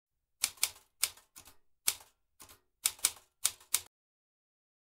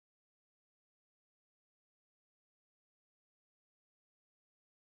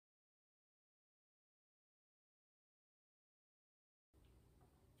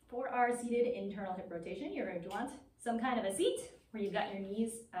For our seated internal hip rotation, you're going to want some kind of a seat where you've got your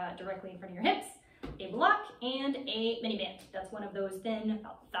knees directly in front of your hips, a block, and a mini band. That's one of those thin,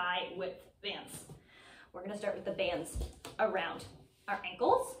 about thigh width bands. We're gonna start with the bands around our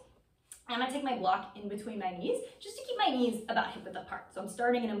ankles. I'm gonna take my block in between my knees just to keep my knees about hip width apart. So I'm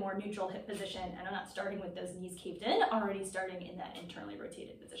starting in a more neutral hip position, and I'm not starting with those knees caved in, already starting in that internally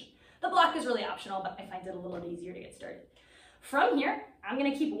rotated position. The block is really optional, but I find it a little easier to get started. From here, I'm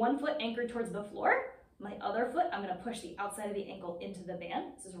gonna keep one foot anchored towards the floor. My other foot, I'm gonna push the outside of the ankle into the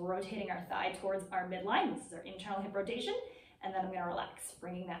band. This is rotating our thigh towards our midline. This is our internal hip rotation. And then I'm gonna relax,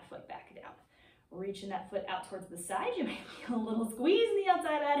 bringing that foot back down. Reaching that foot out towards the side. You may feel a little squeeze in the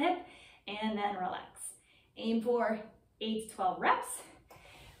outside of that hip, and then relax. Aim for 8 to 12 reps,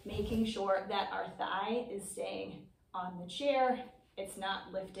 making sure that our thigh is staying on the chair. It's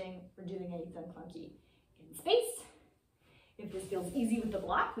not lifting or doing anything funky in space. If this feels easy with the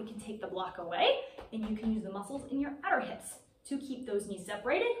block, we can take the block away, and you can use the muscles in your outer hips to keep those knees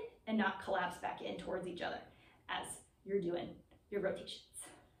separated and not collapse back in towards each other as you're doing your rotations.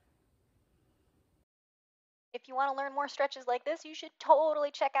 If you want to learn more stretches like this, you should totally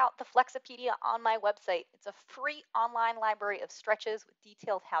check out the Flexopedia on my website. It's a free online library of stretches with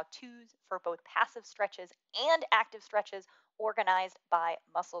detailed how-tos for both passive stretches and active stretches organized by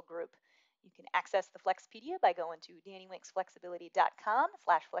muscle group. You can access the Flexopedia by going to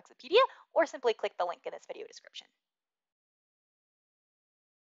dannywinksflexibility.com/Flexopedia or simply click the link in this video description.